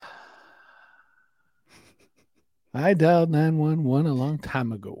I dialed 911 a long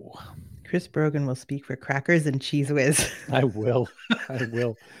time ago. Chris Brogan will speak for Crackers and Cheese Whiz. I will. I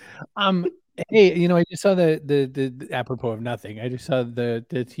will. Um, hey, I just saw the apropos of nothing. I just saw the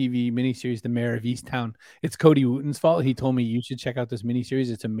TV miniseries, The Mayor of Easttown. It's Cody Wooten's fault. He told me you should check out this miniseries.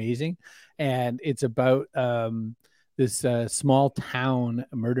 It's amazing, and it's about this small town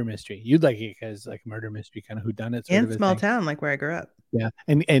murder mystery. You'd like it because like murder mystery, kind of whodunit sort And of a small thing. town, like where I grew up. Yeah,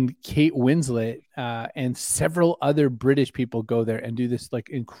 and Kate Winslet and several other British people go there and do this like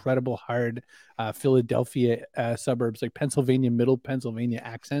incredible hard Philadelphia suburbs, like Pennsylvania, middle Pennsylvania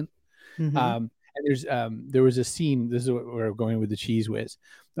accent. Mm-hmm. And there was a scene. This is what we're going with the cheese whiz.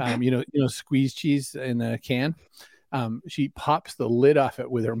 Squeeze cheese in a can. She pops the lid off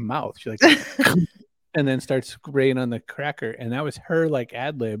it with her mouth. She like and then starts spraying on the cracker. And that was her like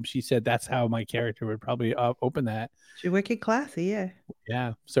ad lib. She said that's how my character would probably open that. She's wicked classy, yeah.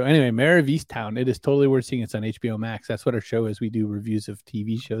 Yeah. So anyway, Mayor of Easttown. It is totally worth seeing. It's on HBO Max. That's what our show is. We do reviews of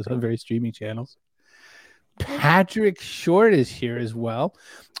TV shows on various streaming channels. Patrick Short is here as well.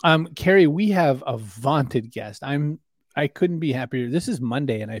 Carrie, we have a vaunted guest. I couldn't be happier. This is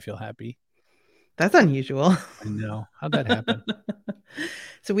Monday and I feel happy. That's unusual. I know. How'd that happen?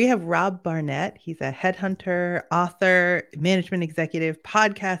 So we have Rob Barnett. He's a headhunter, author, management executive,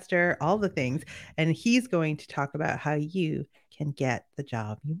 podcaster, all the things. And he's going to talk about how you can get the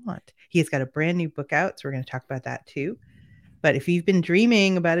job you want. He's got a brand new book out, so we're going to talk about that too. But if you've been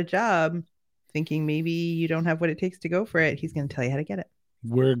dreaming about a job, thinking maybe you don't have what it takes to go for it, he's going to tell you how to get it.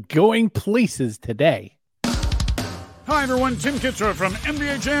 We're going places today. Hi, everyone. Tim Kitzrow from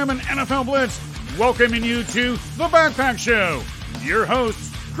NBA Jam and NFL Blitz, welcoming you to The Backpack Show. Your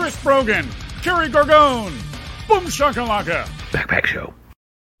hosts, Chris Brogan, Carrie Gargone, Boom Shakalaka. Backpack Show.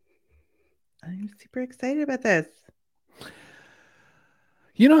 I'm super excited about this.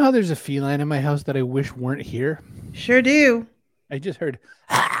 You know how there's a feline in my house that I wish weren't here? Sure do. I just heard.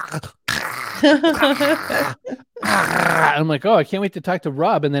 I'm like, oh, I can't wait to talk to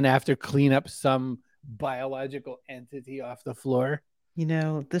Rob. And then after clean up some biological entity off the floor.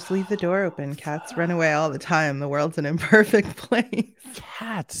 Just leave the door open. Cats run away all the time. The world's an imperfect place.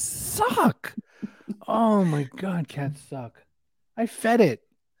 Cats suck. Oh my God, cats suck. I fed it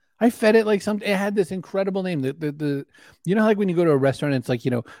like something. It had this incredible name. The like when you go to a restaurant, it's like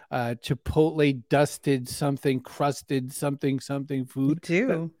Chipotle dusted something, crusted something food. I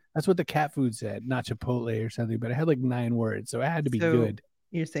do. That's what the cat food said, not Chipotle or something. But it had like 9 words, so it had to be good.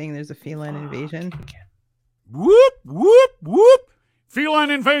 You're saying there's a feline invasion? Whoop, whoop, whoop. Feline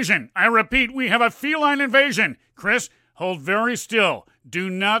invasion. I repeat, we have a feline invasion. Chris, hold very still. Do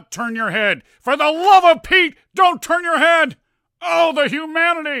not turn your head. For the love of Pete, don't turn your head. Oh, the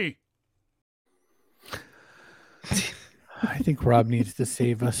humanity. I think Rob needs to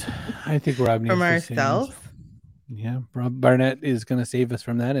save us. From ourselves. Yeah, Rob Barnett is going to save us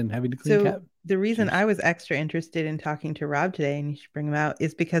from that and having to clean cat. The reason I was extra interested in talking to Rob today, and you should bring him out,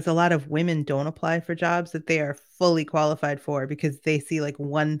 is because a lot of women don't apply for jobs that they are fully qualified for because they see like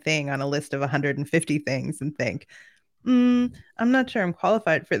one thing on a list of 150 things and think, I'm not sure I'm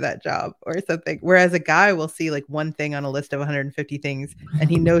qualified for that job or something. Whereas a guy will see like one thing on a list of 150 things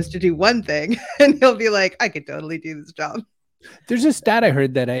and he knows to do one thing and he'll be like, I could totally do this job. There's a stat I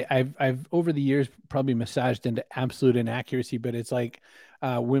heard that I've over the years probably massaged into absolute inaccuracy, but it's like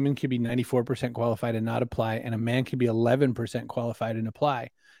women could be 94% qualified and not apply, and a man could be 11% qualified and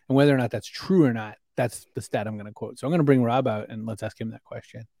apply. And whether or not that's true or not, that's the stat I'm going to quote. So I'm going to bring Rob out and let's ask him that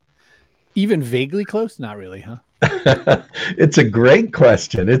question. Even vaguely close? Not really, huh? It's a great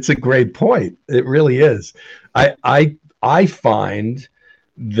question. It's a great point. It really is. I find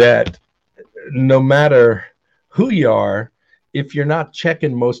that no matter who you are, if you're not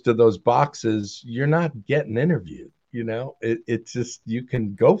checking most of those boxes, you're not getting interviewed. It's just, you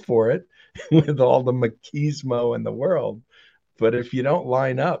can go for it with all the machismo in the world, but if you don't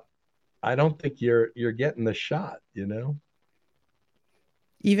line up, I don't think you're getting the shot.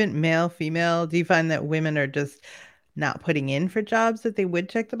 Even male, female, do you find that women are just not putting in for jobs that they would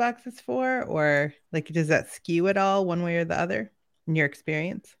check the boxes for, or like does that skew at all one way or the other in your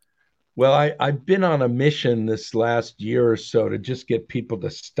experience? Well, I've been on a mission this last year or so to just get people to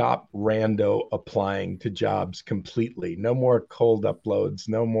stop rando applying to jobs completely. No more cold uploads,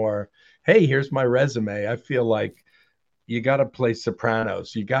 no more, hey, here's my resume. I feel like you got to play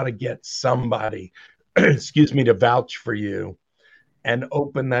Sopranos. You got to get somebody, excuse me, to vouch for you and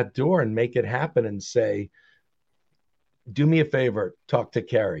open that door and make it happen and say, do me a favor, talk to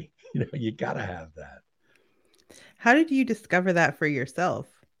Carrie. You got to have that. How did you discover that for yourself?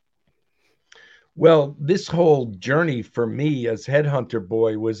 Well, this whole journey for me as Headhunter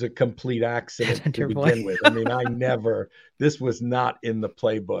boy was a complete accident to Headhunter boy. begin with. I mean, this was not in the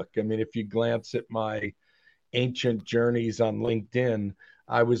playbook. I mean, if you glance at my ancient journeys on LinkedIn,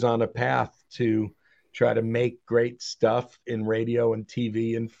 I was on a path to try to make great stuff in radio and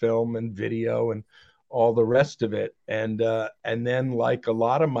TV and film and video and all the rest of it. And then, like a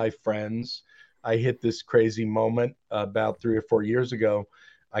lot of my friends, I hit this crazy moment about 3 or 4 years ago.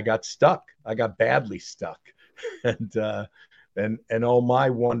 I got stuck. I got badly stuck, and all my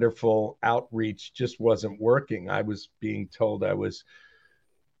wonderful outreach just wasn't working. I was being told I was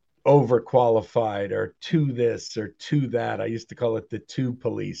overqualified or to this or to that. I used to call it the two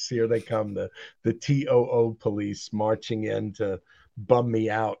police. Here they come, the TOO police marching in to bum me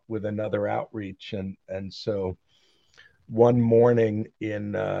out with another outreach. And so one morning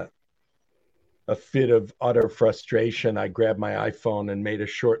in a fit of utter frustration, I grabbed my iPhone and made a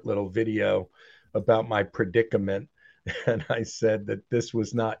short little video about my predicament. And I said that this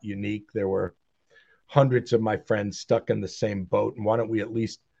was not unique. There were hundreds of my friends stuck in the same boat. And why don't we at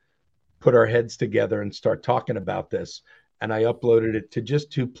least put our heads together and start talking about this? And I uploaded it to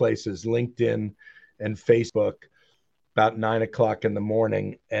just two places, LinkedIn and Facebook, about 9 o'clock in the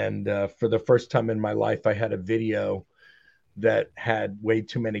morning. And for the first time in my life, I had a video that had way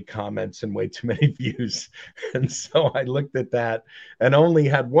too many comments and way too many views. And so I looked at that and only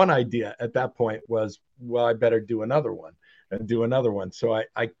had one idea at that point was, well, I better do another one and do another one. So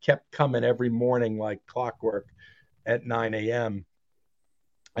I kept coming every morning like clockwork at 9 a.m.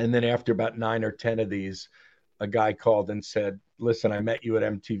 And then after about 9 or 10 of these, a guy called and said, listen, I met you at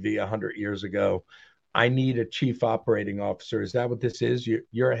MTV 100 years ago. I need a chief operating officer. Is that what this is?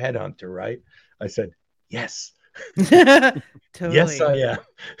 You're a headhunter, right? I said, yes. Totally. Yes, I am.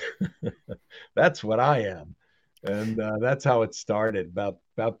 That's what I am. And that's how it started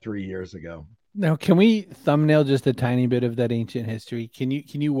about 3 years ago. Now, can we thumbnail just a tiny bit of that ancient history? Can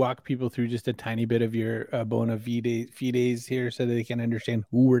you walk people through just a tiny bit of your bona fides here so that they can understand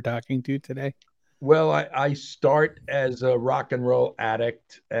who we're talking to today? Well, I start as a rock and roll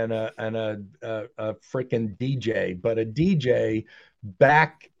addict and a freaking DJ, but a DJ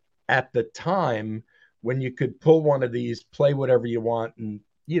back at the time when you could pull one of these, play whatever you want, and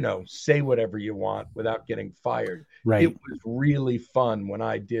say whatever you want without getting fired. Right. It was really fun when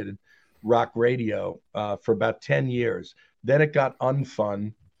I did rock radio for about 10 years. Then it got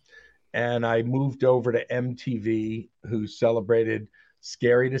unfun, and I moved over to MTV, who celebrated,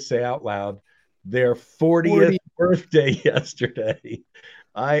 scary to say out loud, their 40th birthday yesterday.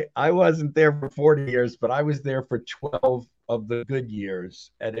 I wasn't there for 40 years, but I was there for 12 of the good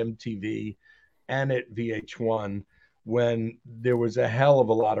years at MTV and at VH1, when there was a hell of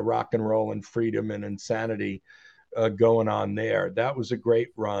a lot of rock and roll and freedom and insanity going on there. That was a great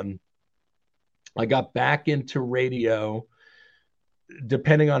run. I got back into radio.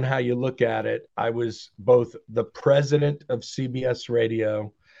 Depending on how you look at it, I was both the president of CBS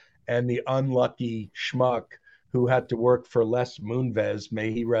Radio and the unlucky schmuck who had to work for Les Moonves, may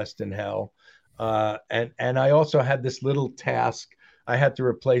he rest in hell. And I also had this little task. I had to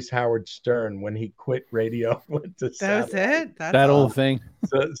replace Howard Stern when he quit radio. Went to that was it. That's that old thing.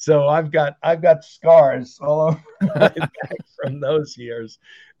 So I've got scars all over my back from those years.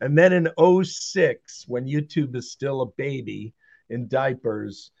 And then in 2006, when YouTube is still a baby in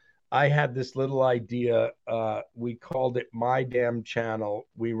diapers, I had this little idea. We called it My Damn Channel.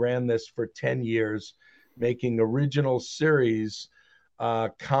 We ran this for 10 years, making original series,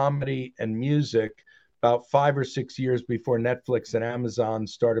 comedy and music, about 5 or 6 years before Netflix and Amazon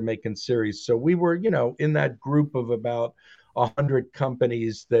started making series. So we were, in that group of about 100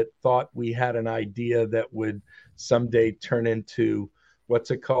 companies that thought we had an idea that would someday turn into, what's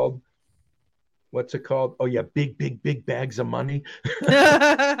it called? Oh yeah, big bags of money.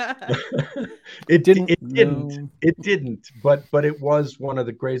 It didn't, but it was one of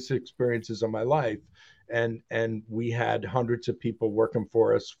the greatest experiences of my life. And we had hundreds of people working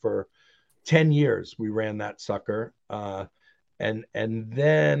for us for 10 years. We ran that sucker. And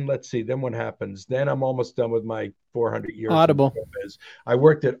then let's see, then what happens? Then I'm almost done with my 400 years. Audible. I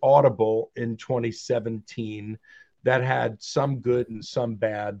worked at Audible in 2017. That had some good and some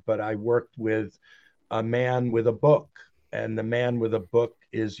bad, but I worked with a man with a book, and the man with a book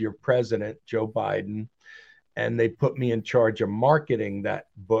is your president, Joe Biden. And they put me in charge of marketing that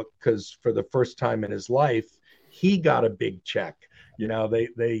book because for the first time in his life, he got a big check.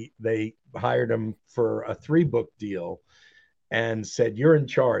 They hired him for a 3-book deal and said, you're in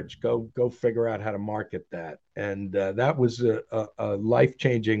charge, go figure out how to market that. And that was a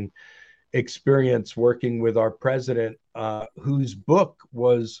life-changing experience working with our president, whose book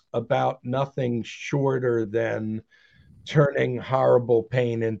was about nothing shorter than turning horrible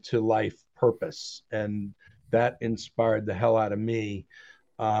pain into life purpose. And that inspired the hell out of me.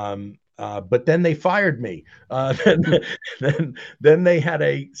 But then they fired me. Then they had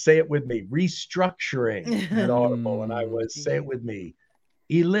a, say it with me, restructuring at Audible. And I was, say it with me,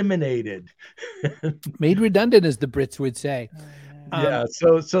 eliminated. Made redundant, as the Brits would say. Yeah,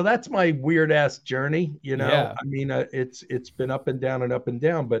 so that's my weird ass journey, you know. Yeah. I mean, it's been up and down and up and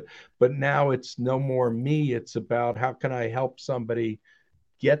down, but now it's no more me. It's about how can I help somebody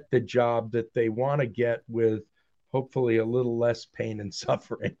get the job that they want to get with hopefully a little less pain and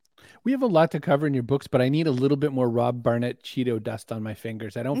suffering. We have a lot to cover in your books, but I need a little bit more Rob Barnett Cheeto dust on my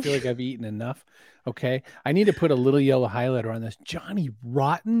fingers. I don't feel like I've eaten enough. Okay. I need to put a little yellow highlighter on this. Johnny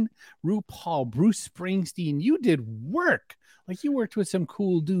Rotten, RuPaul, Bruce Springsteen, you did work. Like, you worked with some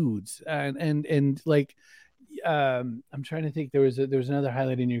cool dudes, and like, I'm trying to think. There was another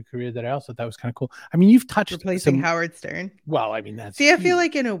highlight in your career that I also thought was kind of cool. I mean, you've touched replacing Howard Stern. Well, I mean, that's I feel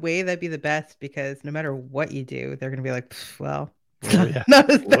like in a way that'd be the best, because no matter what you do, they're gonna be like, well, yeah. Not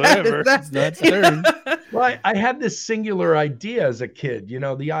as bad as that. It's not Stern. Well, I had this singular idea as a kid. You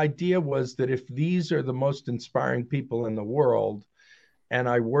know, the idea was that if these are the most inspiring people in the world, and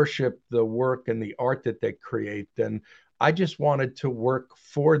I worship the work and the art that they create, then I just wanted to work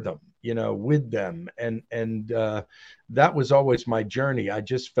for them, you know, with them. And that was always my journey. I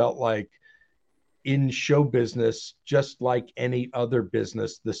just felt like in show business, just like any other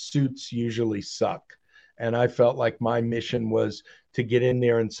business, the suits usually suck. And I felt like my mission was to get in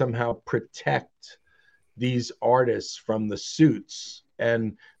there and somehow protect these artists from the suits.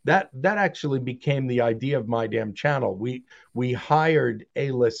 And that actually became the idea of My Damn Channel. We hired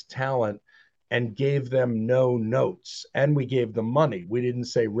A-list talent and gave them no notes, and we gave them money. We didn't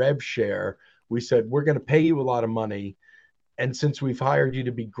say rev share. We said, we're going to pay you a lot of money, and since we've hired you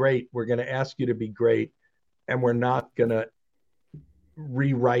to be great, we're going to ask you to be great, and we're not going to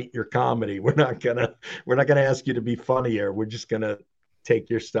rewrite your comedy. We're not going to ask you to be funnier. We're just going to take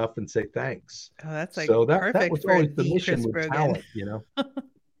your stuff and say thanks. Oh, that's like perfect that was for always the mission with talent, you know.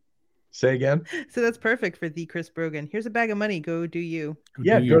 Say again. So that's perfect for the Chris Brogan. Here's a bag of money. Go do you.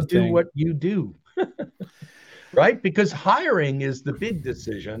 Go do what you do. Right? Because hiring is the big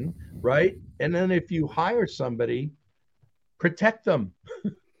decision, right? And then if you hire somebody, protect them.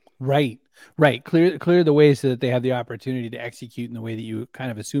 Right. Clear the way so that they have the opportunity to execute in the way that you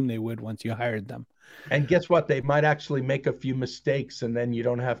kind of assume they would once you hired them. And guess what? They might actually make a few mistakes, and then you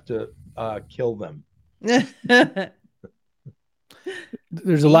don't have to kill them.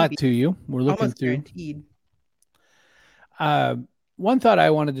 There's a lot to you. We're looking almost through. Guaranteed. One thought I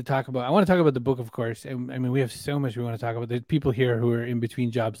wanted to talk about. I want to talk about the book, of course. And I mean, we have so much we want to talk about. There's people here who are in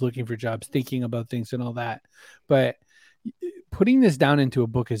between jobs, looking for jobs, thinking about things and all that. But putting this down into a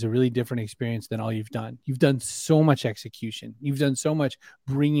book is a really different experience than all you've done. You've done so much execution. You've done so much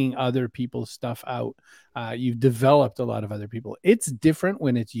bringing other people's stuff out. You've developed a lot of other people. It's different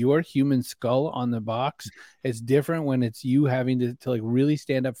when it's your human skull on the box. It's different when it's you having to like really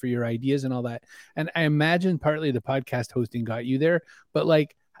stand up for your ideas and all that. And I imagine partly the podcast hosting got you there, but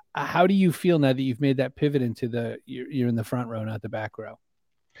like, how do you feel now that you've made that pivot into you're in the front row, not the back row?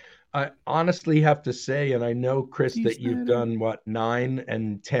 I honestly have to say, and I know, Chris, that you've done what, 9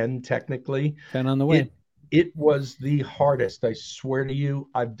 and 10 technically. 10 on the way. It was the hardest. I swear to you,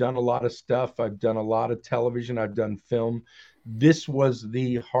 I've done a lot of stuff. I've done a lot of television. I've done film. This was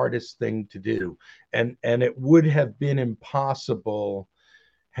the hardest thing to do. And it would have been impossible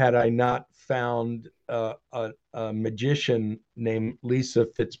had I not found a magician named Lisa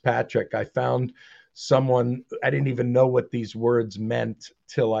Fitzpatrick. I found someone, I didn't even know what these words meant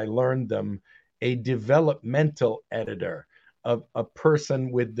till I learned them, a developmental editor, a person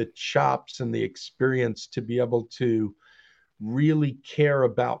with the chops and the experience to be able to really care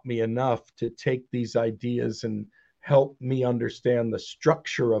about me enough to take these ideas and help me understand the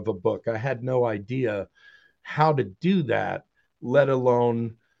structure of a book. I had no idea how to do that, let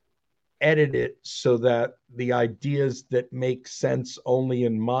alone edit it so that the ideas that make sense only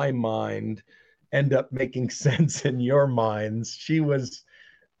in my mind end up making sense in your minds. She was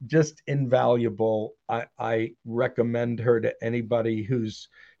just invaluable. I recommend her to anybody who's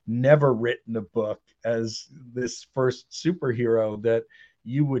never written a book as this first superhero that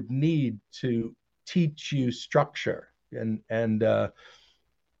you would need to teach you structure. And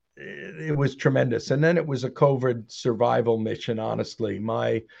it was tremendous. And then it was a COVID survival mission, honestly.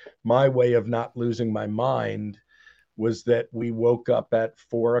 My way of not losing my mind was that we woke up at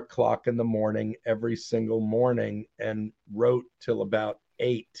 4 o'clock in the morning every single morning and wrote till about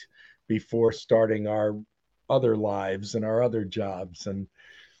 8, before starting our other lives and our other jobs. And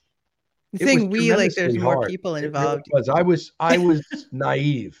You're it was saying we, like there's tremendously more hard. people It really involved. was. I was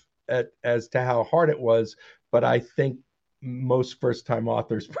naive as to how hard it was, but I think most first-time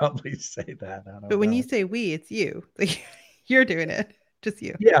authors probably say that. I But don't when you know. say we, it's you. Like you're doing it. Just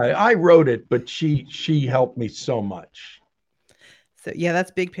you. Yeah, I wrote it, but she helped me so much. So yeah, that's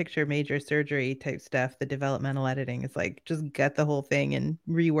big picture, major surgery type stuff. The developmental editing is like just gut the whole thing and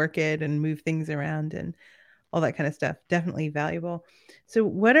rework it and move things around and all that kind of stuff. Definitely valuable. So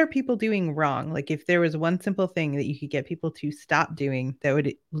what are people doing wrong? Like if there was one simple thing that you could get people to stop doing that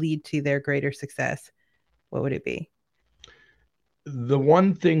would lead to their greater success, what would it be? The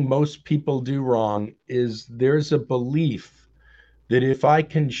one thing most people do wrong is there's a belief that if I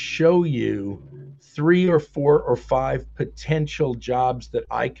can show you 3 or 4 or 5 potential jobs that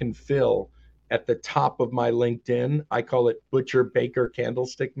I can fill at the top of my LinkedIn, I call it butcher, baker,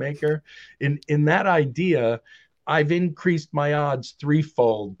 candlestick maker. In that idea, I've increased my odds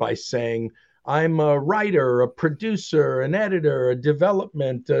threefold by saying I'm a writer, a producer, an editor, a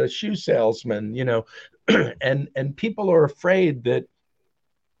development, a shoe salesman, and people are afraid that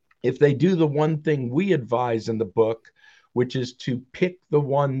if they do the one thing we advise in the book, which is to pick the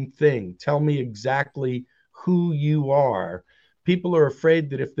one thing, tell me exactly who you are. People are afraid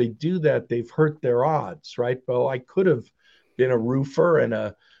that if they do that, they've hurt their odds, right? Well, I could have been a roofer and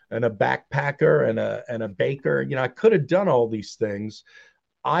a backpacker and a baker. I could have done all these things.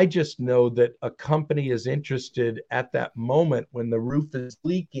 I just know that a company is interested at that moment when the roof is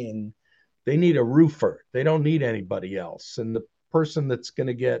leaking. They need a roofer. They don't need anybody else. And the person that's going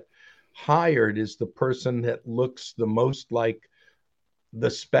to get hired is the person that looks the most like the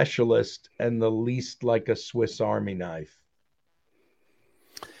specialist and the least like a Swiss Army knife.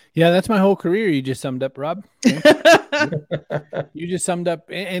 Yeah, that's my whole career. You just summed up, Rob. You just summed up,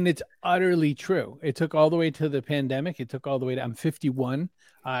 and it's utterly true. It took all the way to the pandemic. It took all the way to, I'm 51.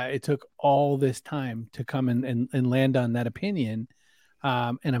 It took all this time to come and land on that opinion.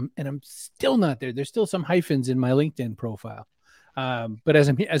 And I'm still not there. There's still some hyphens in my LinkedIn profile. But as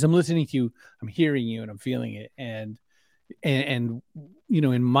I'm listening to you, I'm hearing you and I'm feeling it. And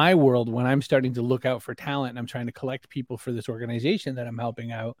in my world, when I'm starting to look out for talent and I'm trying to collect people for this organization that I'm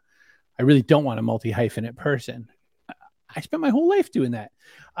helping out, I really don't want a multi-hyphenate person. I spent my whole life doing that.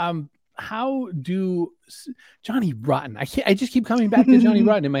 How do Johnny Rotten? I just keep coming back to Johnny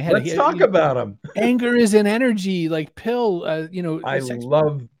Rotten in my head. Let's talk about him. Anger is an energy, like pill. I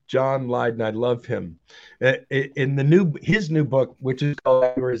love John Lydon. I love him. In his new book, which is called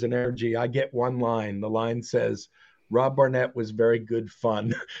Anger is an Energy, I get one line. The line says, Rob Barnett was very good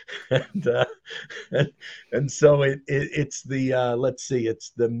fun. and so it's the let's see, it's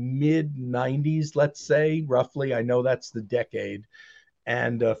the mid 90s, let's say, roughly. I know that's the decade.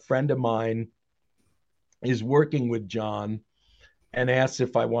 And a friend of mine is working with John and asks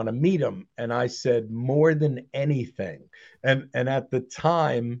if I want to meet him. And I said, more than anything. And at the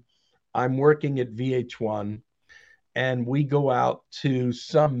time, I'm working at VH1 and we go out to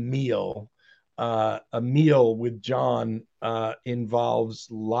some meal. A meal with John involves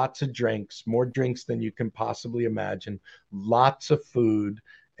lots of drinks, more drinks than you can possibly imagine, lots of food,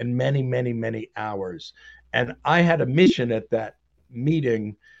 and many, many, many hours. And I had a mission at that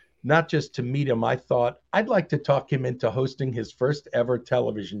meeting, not just to meet him. I thought I'd like to talk him into hosting his first ever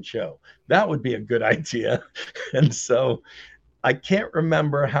television show. That would be a good idea. And so I can't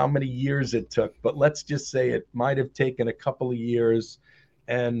remember how many years it took, but let's just say it might have taken a couple of years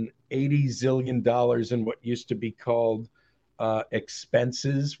and $80 zillion in what used to be called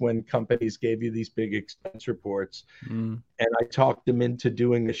expenses when companies gave you these big expense reports. And I talked him into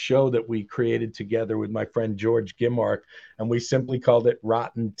doing a show that we created together with my friend George Gimmark, and we simply called it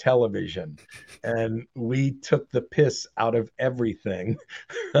Rotten Television. And we took the piss out of everything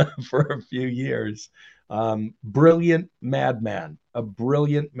for a few years. Brilliant madman, a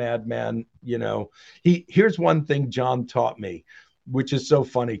brilliant madman. Here's one thing John taught me, which is so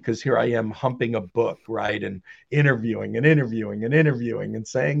funny because here I am humping a book, right? And interviewing and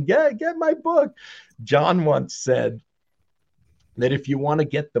saying, yeah, get my book. John once said that if you want to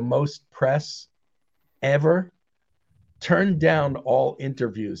get the most press ever, turn down all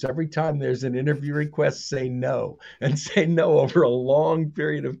interviews. Every time there's an interview request, say no, and say no over a long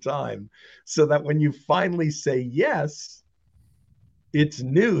period of time, so that when you finally say yes, it's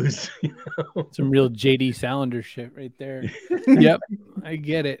news. Some real JD Salinger shit right there. Yep, I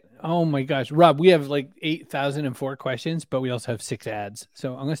get it. Oh my gosh, Rob, we have like 8,004 questions, but we also have 6 ads.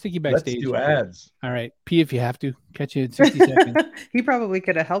 So I'm gonna stick you Let's backstage. do ads. All right, pee if you have to. Catch you in 60 seconds. He probably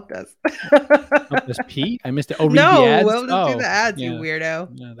could have helped us. Help us pee? I missed it. Oh, read the No, ads. we'll just do the ads, yeah. you weirdo.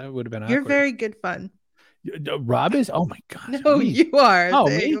 Yeah, that would have been You're awkward. very good fun. Rob is? Oh my gosh. No, geez. you are. Oh,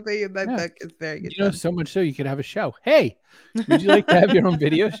 The me? Anal Baby in my Yeah. book is very good You know, fun. so much so you could have a show. Hey, would you like to have your own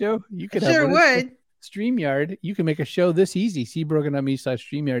video show? You could have Sure one. would. StreamYard. You can make a show this easy. See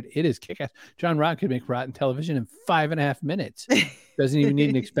Brogan.me/StreamYard. It is kick-ass. John Rott could make Rotten Television in 5.5 minutes. Doesn't even need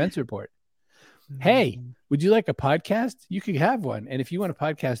an expense report. Hey, would you like a podcast? You could have one. And if you want a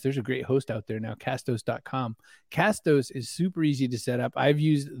podcast, there's a great host out there now, Castos.com. Castos is super easy to set up. I've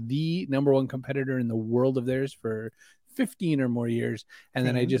used the #1 competitor in the world of theirs for 15 or more years. And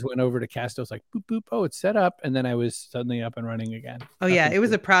then I just went over to Castos, like, boop, boop. Oh, it's set up. And then I was suddenly up and running again. Oh, yeah. It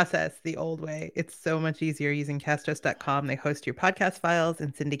was a process the old way. It's so much easier using Castos.com. They host your podcast files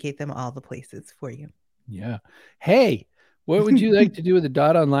and syndicate them all the places for you. Yeah. Hey, what would you like to do with a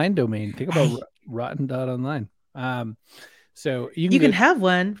 .online domain? Think about rotten.online. So you can have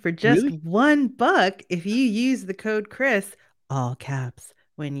one for just $1 if you use the code Chris, all caps,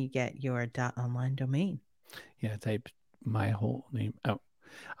 when you get your .online domain. Yeah, type my whole name out.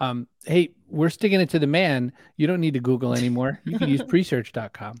 Hey, we're sticking it to the man. You don't need to Google anymore. You can use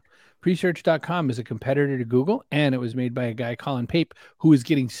presearch.com. Presearch.com is a competitor to Google, and it was made by a guy, Colin Pape, who is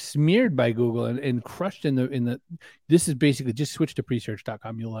getting smeared by Google and crushed in the. This is basically just switch to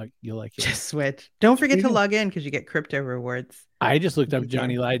presearch.com. You'll like it. Just switch. Don't forget to log in because you get crypto rewards. I just looked up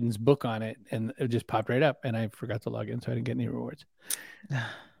Johnny Lydon's book on it, and it just popped right up, and I forgot to log in, so I didn't get any rewards.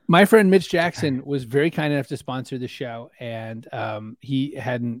 My friend Mitch Jackson was very kind enough to sponsor the show, and he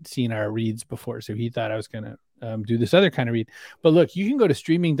hadn't seen our reads before, so he thought I was going to do this other kind of read. But look, you can go to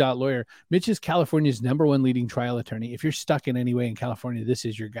streaming.lawyer. Mitch is California's #1 leading trial attorney. If you're stuck in any way in California, this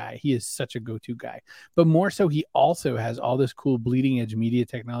is your guy. He is such a go-to guy. But more so, he also has all this cool bleeding edge media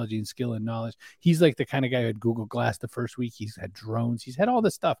technology and skill and knowledge. He's like the kind of guy who had Google Glass the first week. He's had drones. He's had all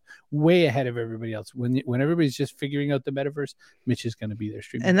this stuff way ahead of everybody else. When everybody's just figuring out the metaverse, Mitch is going to be there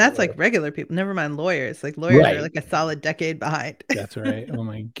streaming. And that's like regular people, never mind lawyers. Like lawyers are like a solid decade behind. That's right. Oh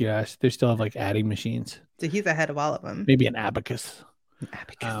my gosh. They still have like adding machines. So he's ahead of all of them. Maybe an abacus.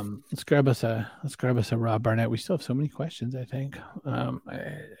 Let's grab us a Rob Barnett. We still have so many questions, I think. I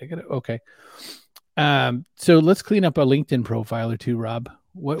got it. Okay. So let's clean up a LinkedIn profile or two, Rob.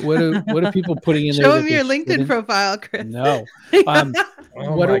 What are people putting in there? Show him your LinkedIn profile, Chris. No.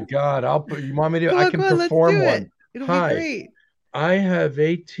 Oh my God. You want me to? I can perform one. It'll be great. I have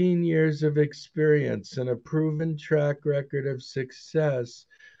 18 years of experience and a proven track record of success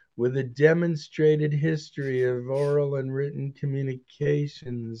with a demonstrated history of oral and written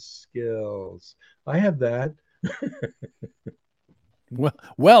communications skills. I have that.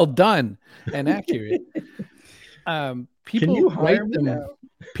 Well done and accurate. People write them now?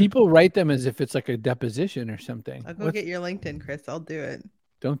 People write them as if it's like a deposition or something. I'll go get your LinkedIn, Chris. I'll do it.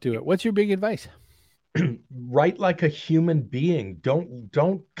 Don't do it. What's your big advice? Write like a human being.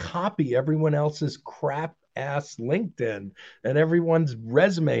 Don't copy everyone else's crap ass LinkedIn and everyone's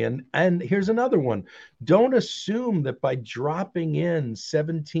resume. And here's another one. Don't assume that by dropping in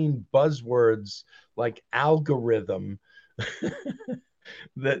 17 buzzwords like algorithm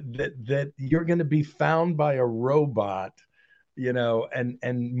that you're going to be found by a robot,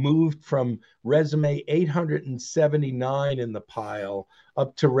 and moved from resume 879 in the pile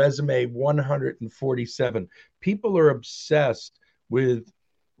up to resume 147. People are obsessed with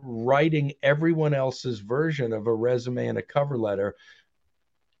writing everyone else's version of a resume and a cover letter.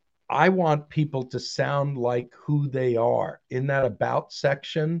 I want people to sound like who they are. In that about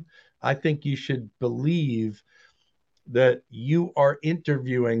section, I think you should believe that you are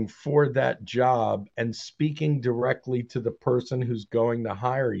interviewing for that job and speaking directly to the person who's going to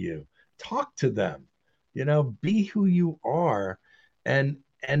hire you. Talk to them, be who you are, and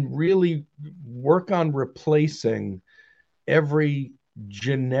really work on replacing every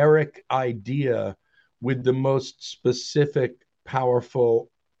generic idea with the most specific, powerful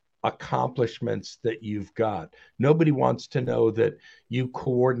accomplishments that you've got. Nobody wants to know that you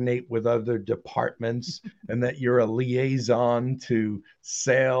coordinate with other departments and that you're a liaison to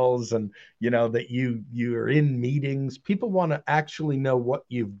sales and that you're in meetings. People want to actually know what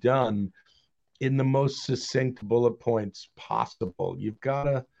you've done in the most succinct bullet points possible. You've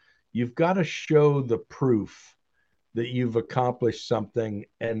got to show the proof that you've accomplished something,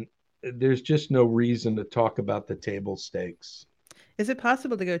 and there's just no reason to talk about the table stakes. Is it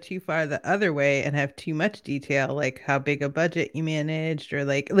possible to go too far the other way and have too much detail, like how big a budget you managed, or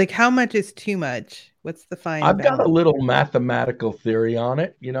like how much is too much? What's the fine I've got a balance? little mathematical theory on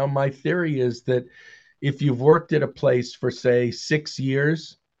it. My theory is that if you've worked at a place for, say, 6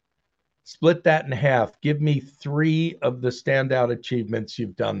 years, split that in half. Give me three of the standout achievements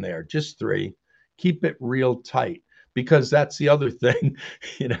you've done there, just three. Keep it real tight, because that's the other thing.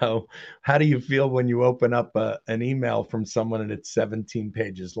 How do you feel when you open up an email from someone and it's 17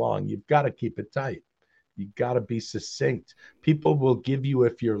 pages long? You've got to keep it tight. You've got to be succinct. People will give you,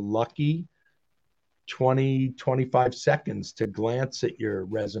 if you're lucky, 20, 25 seconds to glance at your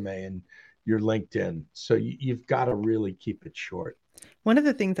resume and your LinkedIn. So you've got to really keep it short. One of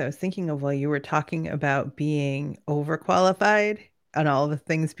the things I was thinking of while you were talking about being overqualified and all the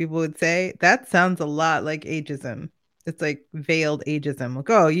things people would say, that sounds a lot like ageism. It's like veiled ageism. Like,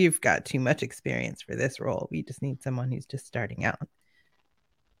 oh, you've got too much experience for this role. We just need someone who's just starting out.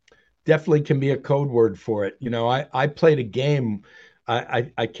 Definitely can be a code word for it. I played a game.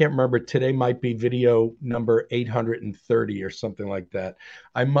 I can't remember. Today might be video number 830 or something like that.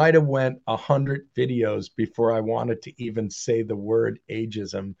 I might have went 100 videos before I wanted to even say the word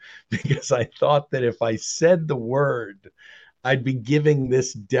ageism, because I thought that if I said the word, I'd be giving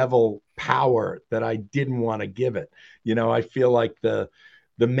this devil power that I didn't want to give it. I feel like the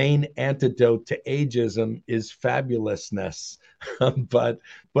main antidote to ageism is fabulousness. but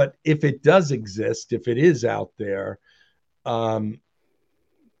if it does exist, if it is out there,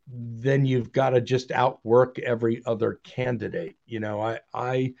 then you've got to just outwork every other candidate.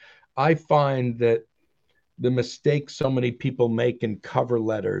 I find that the mistake so many people make in cover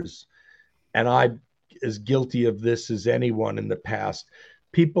letters, and I as guilty of this as anyone in the past,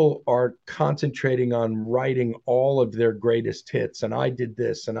 people are concentrating on writing all of their greatest hits. And I did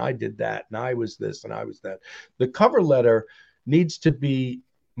this and I did that and I was this and I was that. The cover letter needs to be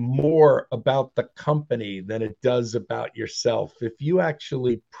more about the company than it does about yourself. If you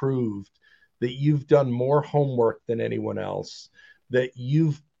actually proved that you've done more homework than anyone else, that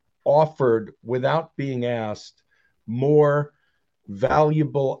you've offered without being asked more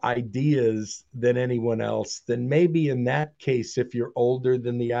valuable ideas than anyone else, then maybe in that case, if you're older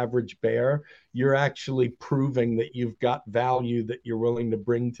than the average bear, you're actually proving that you've got value that you're willing to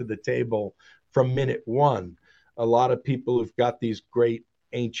bring to the table from minute one. A lot of people who've got these great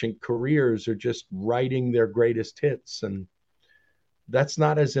ancient careers are just writing their greatest hits, and that's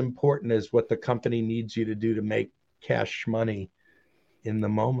not as important as what the company needs you to do to make cash money in the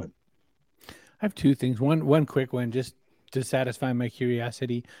moment. I have two things. One quick one, just to satisfy my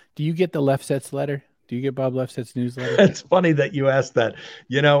curiosity. Do you get the Left Sets letter? Do you get Bob Leftset's newsletter? It's funny that you asked that.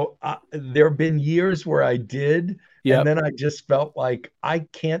 There have been years where I did, and then I just felt like I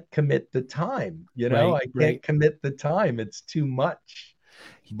can't commit the time. I can't commit the time. It's too much.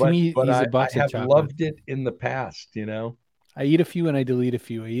 To me, he's a box I of have chocolates. loved it in the past. I eat a few and I delete a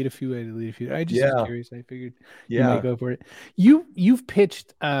few. I eat a few, I delete a few. I just was curious. I figured you might go for it. You've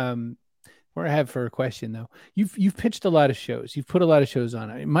pitched or I have for a question though. You've pitched a lot of shows. You've put a lot of shows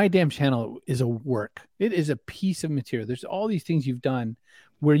on. My damn channel is a work. It is a piece of material. There's all these things you've done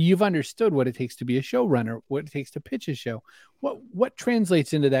where you've understood what it takes to be a showrunner, what it takes to pitch a show. What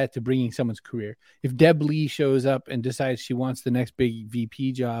translates into that to bringing someone's career? If Deb Lee shows up and decides she wants the next big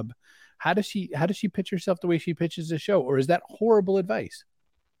VP job, how does she pitch herself the way she pitches a show? Or is that horrible advice?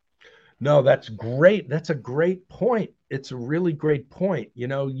 No, that's great. That's a great point. It's a really great point.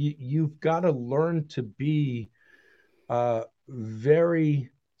 You've got to learn to be very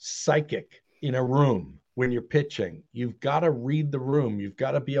psychic in a room when you're pitching. You've got to read the room. You've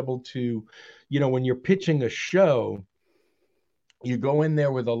got to be able to, when you're pitching a show, you go in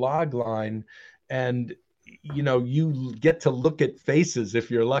there with a log line and you get to look at faces if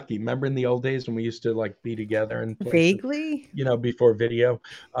you're lucky. Remember in the old days when we used to like be together and vaguely, before video.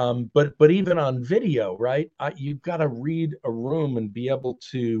 But even on video, right? You've got to read a room and be able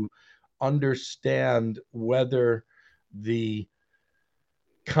to understand whether the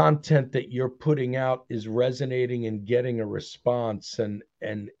content that you're putting out is resonating and getting a response,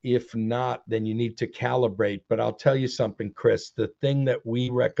 and if not, then you need to calibrate. But I'll tell you something, Chris, the thing that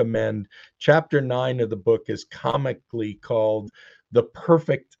we recommend, chapter 9 of the book is comically called The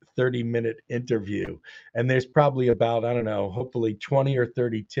Perfect 30-Minute Interview, and there's probably about, I don't know, hopefully 20 or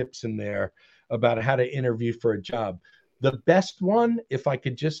 30 tips in there about how to interview for a job. The best one, if I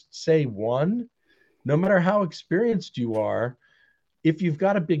could just say one, no matter how experienced you are, if you've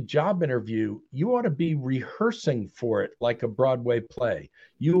got a big job interview, you ought to be rehearsing for it like a Broadway play.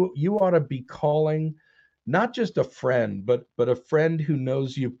 You ought to be calling not just a friend, but a friend who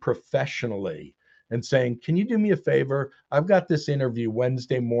knows you professionally and saying, can you do me a favor? I've got this interview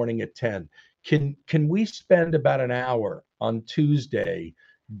Wednesday morning at 10. Can we spend about an hour on Tuesday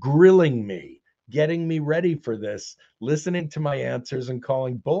grilling me, getting me ready for this, listening to my answers and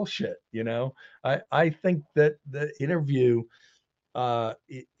calling bullshit? I think that the interview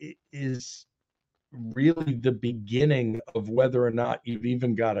is really the beginning of whether or not you've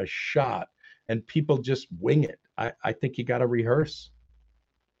even got a shot, and people just wing it. I think you got to rehearse.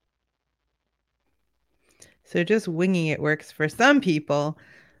 So just winging it works for some people,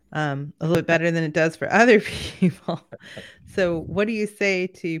 a little bit better than it does for other people. So what do you say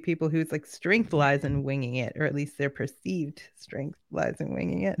to people whose like strength lies in winging it, or at least their perceived strength lies in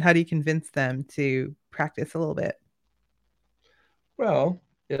winging it? How do you convince them to practice a little bit? Well,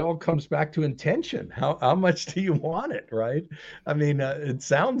 it all comes back to intention. How much do you want it, right? I mean, it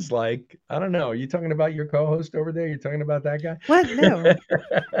sounds like, I don't know. Are you talking about your co-host over there? You're talking about that guy? What?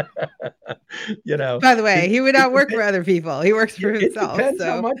 No. By the way, he would not work for other people. He works for it himself. depends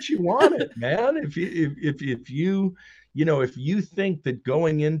how So much you want it, man. If you think that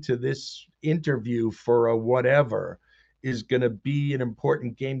going into this interview for a whatever is going to be an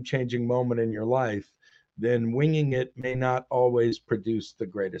important game-changing moment in your life, then winging it may not always produce the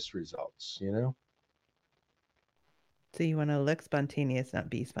greatest results. So you want to look spontaneous, not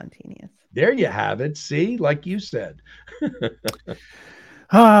be spontaneous. There you have it. See, like you said.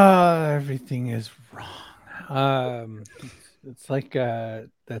 Everything is wrong. It's like that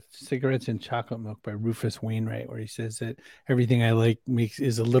Cigarettes and Chocolate Milk by Rufus Wainwright, where he says that everything I like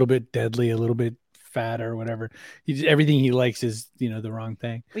is a little bit deadly, a little bit fat or whatever. Everything he likes is, the wrong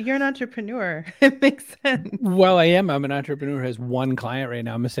thing. Well, you're an entrepreneur. It makes sense. Well, I am. I'm an entrepreneur who has one client right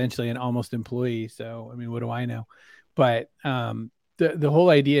now. I'm essentially an almost employee. So, I mean, what do I know? But the whole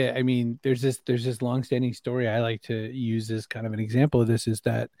idea, I mean, there's this longstanding story I like to use as kind of an example of this, is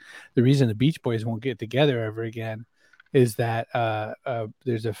that the reason the Beach Boys won't get together ever again is that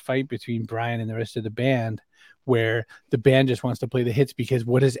there's a fight between Brian and the rest of the band, where the band just wants to play the hits, because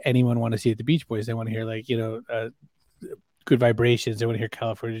what does anyone want to see at the Beach Boys? They want to hear Good Vibrations. They want to hear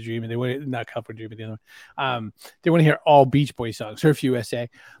California Dreaming. They want not California Dreaming, the other one. They want to hear all Beach Boys songs, Surf USA.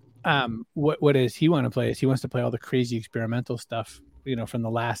 What does he want to play? Is he wants to play all the crazy experimental stuff, from the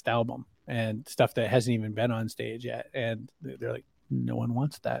last album, and stuff that hasn't even been on stage yet. And they're like, no one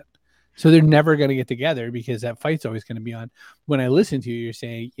wants that. So they're never going to get together, because that fight's always going to be on. When I listen to you, you're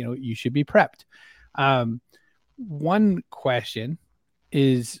saying, you should be prepped. One question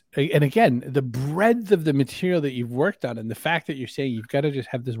is, and again, the breadth of the material that you've worked on, and the fact that you're saying you've got to just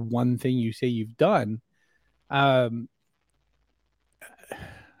have this one thing you say you've done. I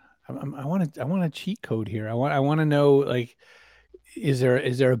want a cheat code here. I want to know, like, is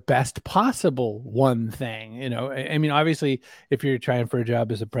there a best possible one thing? I mean, obviously, if you're trying for a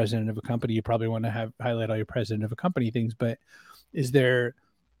job as a president of a company, you probably want to highlight all your president of a company things. But is there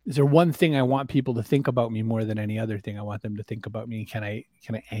one thing I want people to think about me more than any other thing I want them to think about me? Can I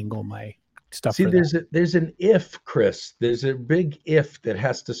angle my stuff? See, there's an if, Chris. There's a big if that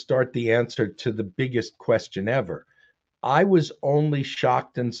has to start the answer to the biggest question ever. I was only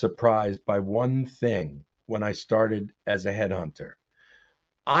shocked and surprised by one thing when I started as a headhunter.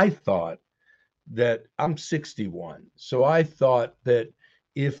 I thought that I'm 61. So I thought that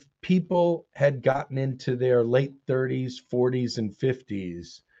if people had gotten into their late 30s, 40s, and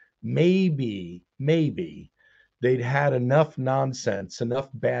 50s, maybe they'd had enough nonsense, enough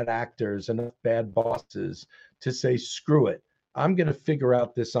bad actors, enough bad bosses to say, screw it, I'm going to figure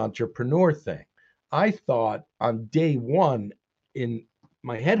out this entrepreneur thing. I thought on day one in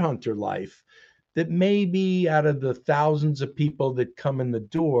my headhunter life that maybe out of the thousands of people that come in the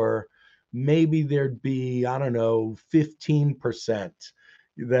door, maybe there'd be, I don't know, 15%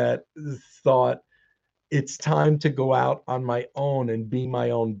 that thought it's time to go out on my own and be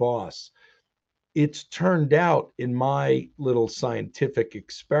my own boss. It's turned out in my little scientific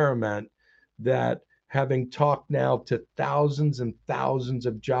experiment that, having talked now to thousands and thousands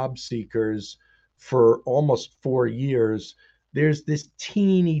of job seekers for almost 4 years, there's this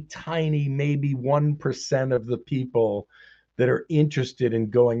teeny tiny, maybe 1% of the people that are interested in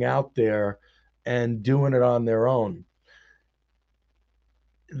going out there and doing it on their own.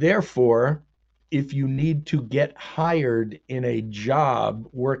 Therefore, if you need to get hired in a job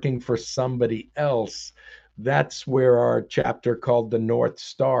working for somebody else, that's where our chapter called the North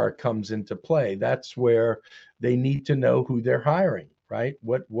Star comes into play. That's where they need to know who they're hiring, right?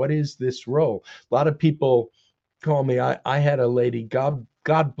 What is this role? A lot of people call me. I had a lady, God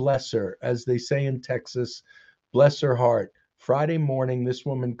bless her, as they say in Texas, bless her heart. Friday morning, this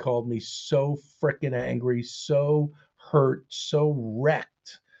woman called me so freaking angry, so hurt, so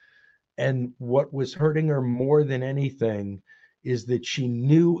wrecked. And what was hurting her more than anything is that she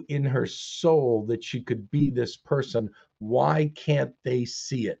knew in her soul that she could be this person. Why can't they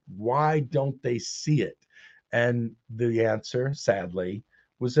see it? Why don't they see it? And the answer, sadly,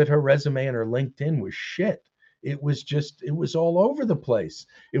 was that her resume and her LinkedIn was shit. It was all over the place.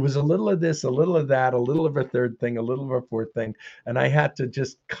 It was a little of this, a little of that, a little of a third thing, a little of a fourth thing. And I had to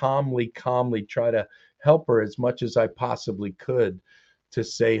just calmly try to help her as much as I possibly could to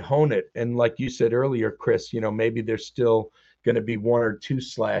say, hone it. And like you said earlier, Chris, maybe there's still going to be one or two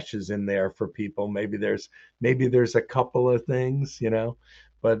slashes in there for people. Maybe there's a couple of things,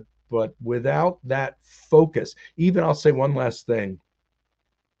 but without that focus, even I'll say one last thing.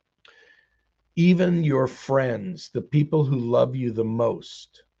 Even your friends, the people who love you the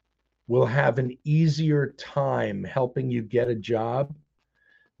most, will have an easier time helping you get a job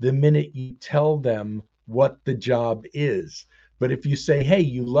the minute you tell them what the job is. But if you say, hey,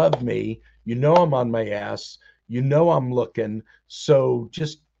 you love me, I'm on my ass, I'm looking, so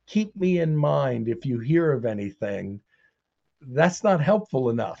just keep me in mind if you hear of anything, that's not helpful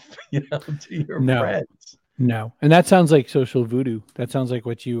enough, to your friends. No. And that sounds like social voodoo. That sounds like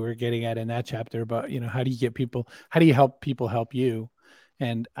what you were getting at in that chapter about, how do you help people help you?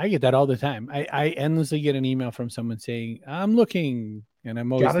 And I get that all the time. I endlessly get an email from someone saying, I'm looking, and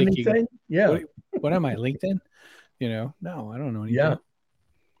I'm always thinking, anything? Yeah. What am I, LinkedIn? No, I don't know anything. Yeah.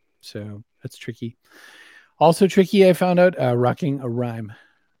 So that's tricky. Also tricky, I found out, rocking a rhyme.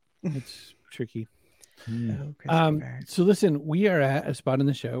 It's tricky. So listen, we are at a spot in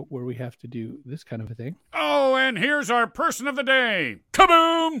the show where we have to do this kind of a thing. Oh, and here's our person of the day.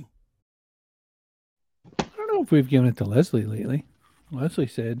 Kaboom! I don't know if we've given it to Leslie lately. Leslie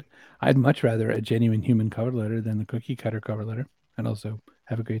said, I'd much rather a genuine human cover letter than the cookie cutter cover letter. And also,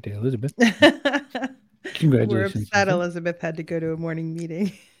 have a great day, Elizabeth. Congratulations. We're upset Elizabeth had to go to a morning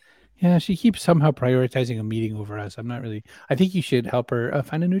meeting. Yeah, she keeps somehow prioritizing a meeting over us. I think you should help her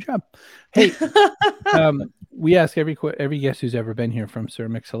find a new job. Hey, we ask every guest who's ever been here, from Sir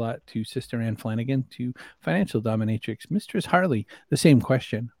Mix-a-Lot to Sister Anne Flanagan to financial dominatrix Mistress Harley, the same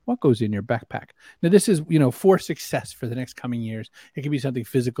question: what goes in your backpack? Now, this is, for success for the next coming years. It could be something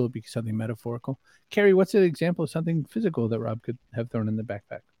physical, it could be something metaphorical. Carrie, what's an example of something physical that Rob could have thrown in the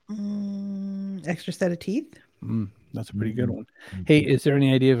backpack? Extra set of teeth. That's a pretty good one. Hey, is there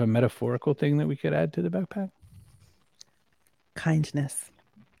any idea of a metaphorical thing that we could add to the backpack? Kindness.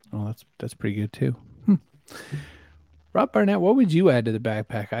 Oh, that's pretty good too. Rob Barnett, what would you add to the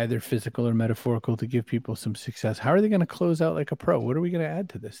backpack, either physical or metaphorical, to give people some success? How are they going to close out like a pro? What are we going to add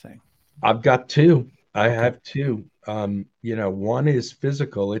to this thing? I've got two. I have two. One is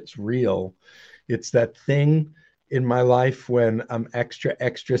physical. It's real. It's that thing in my life when I'm extra,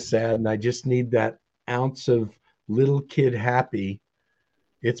 extra sad and I just need that ounce of little kid happy.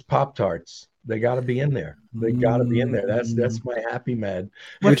 It's Pop-Tarts. They got to be in there. They got to be in there. That's my happy med.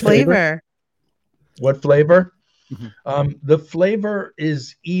 What flavor? What flavor? The flavor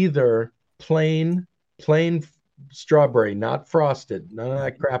is either plain strawberry, not frosted, none of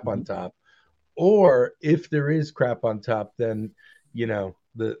that crap on top. Or if there is crap on top, then the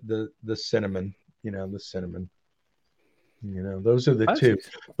cinnamon. The cinnamon. Those are the two.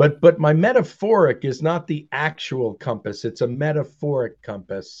 But my metaphoric is not the actual compass. It's a metaphoric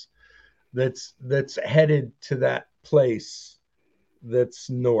compass that's headed to that place that's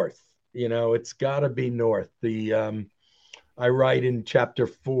north. It's got to be north. I write in chapter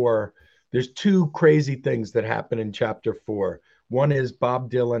 4, there's two crazy things that happen in chapter 4. One is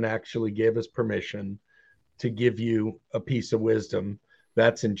Bob Dylan actually gave us permission to give you a piece of wisdom.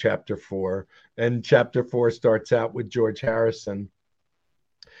 That's in chapter 4. And chapter 4 starts out with George Harrison,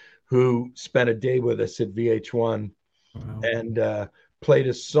 who spent a day with us at VH1 and played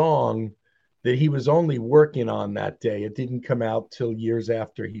a song that he was only working on that day. It didn't come out till years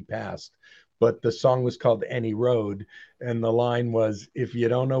after he passed. But the song was called Any Road. And the line was, if you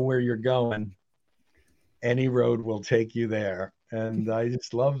don't know where you're going, any road will take you there. And I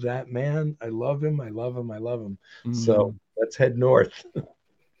just love that man. I love him. So let's head north.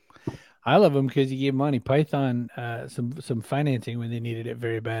 I love him because he gave Monty Python some financing when they needed it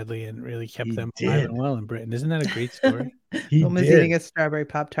very badly, and really kept them alive and well in Britain. Isn't that a great story? Wilma's eating a strawberry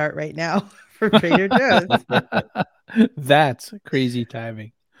Pop-Tart right now for Trader Joe's. That's crazy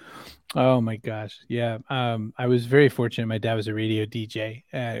timing. Oh my gosh. Yeah. I was very fortunate. My dad was a radio DJ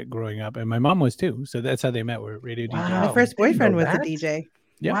growing up, and my mom was too. So that's how they met. We're radio DJ. My first boyfriend was a DJ.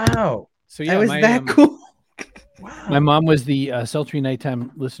 Yeah. Wow. So yeah, was that cool. Wow. My mom was the sultry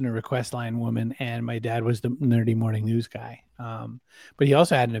nighttime listener request line woman, and my dad was the nerdy morning news guy. But he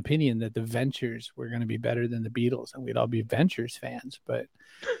also had an opinion that the Ventures were going to be better than the Beatles, and we'd all be Ventures fans. But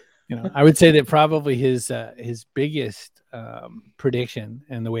I would say that probably his biggest prediction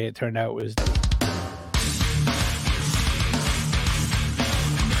and the way it turned out was